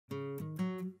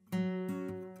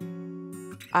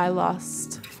I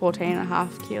lost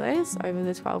 14.5 kilos over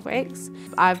the 12 weeks.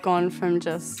 I've gone from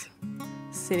just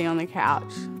sitting on the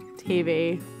couch,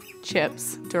 TV,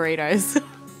 chips, Doritos.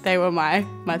 They were my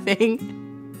thing.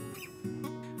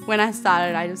 When I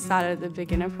started, I just started the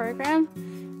beginner program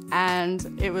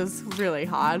and it was really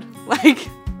hard. Like,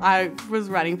 I was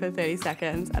running for 30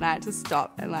 seconds and I had to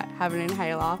stop and like have an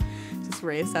inhaler, just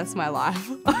reassess my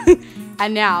life.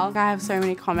 And now I have so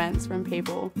many comments from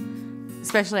people,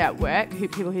 especially at work,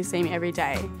 people who see me every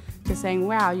day, just saying,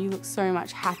 wow, you look so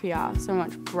much happier, so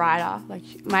much brighter. Like,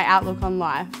 my outlook on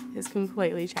life has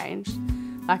completely changed.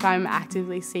 Like, I'm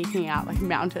actively seeking out like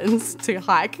mountains to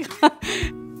hike.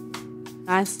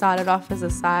 I started off as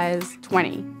a size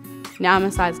 20. Now I'm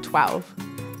a size 12.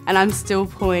 And I'm still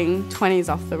pulling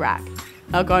 20s off the rack.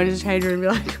 I'll go into the change room and be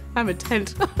like, I'm a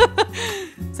tent.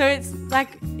 So it's like,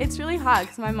 it's really hard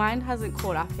because my mind hasn't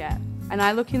caught up yet. And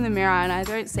I look in the mirror and I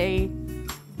don't see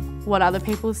what other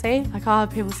people see. Like, oh,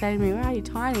 people say to me, wow, you're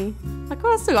tiny. Like,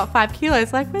 oh, I still got 5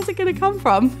 kilos. Like, where's it gonna come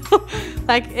from?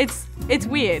 Like, it's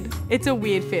weird. It's a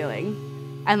weird feeling.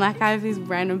 And like, I have these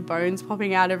random bones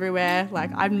popping out everywhere.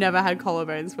 Like, I've never had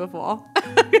collarbones before.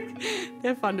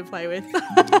 They're fun to play with.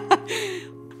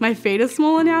 My feet are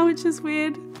smaller now, which is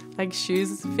weird. Like,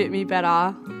 shoes fit me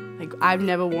better. Like, I've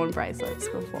never worn bracelets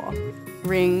before.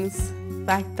 Rings,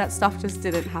 like, that stuff just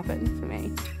didn't happen for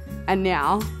me. And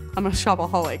now I'm a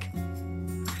shopaholic.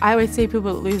 I always see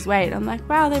people that lose weight. I'm like,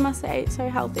 wow, they must have ate so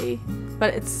healthy.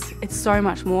 But it's so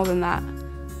much more than that.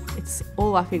 It's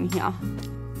all up in here.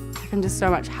 Like, I'm just so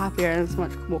much happier and so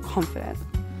much more confident.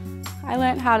 I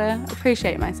learned how to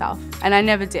appreciate myself, and I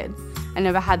never did. I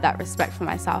never had that respect for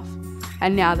myself.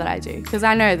 And now that I do, because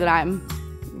I know that I'm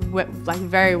like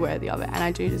very worthy of it, and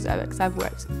I do deserve it because I've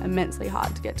worked immensely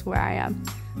hard to get to where I am.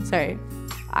 So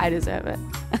I deserve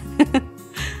it.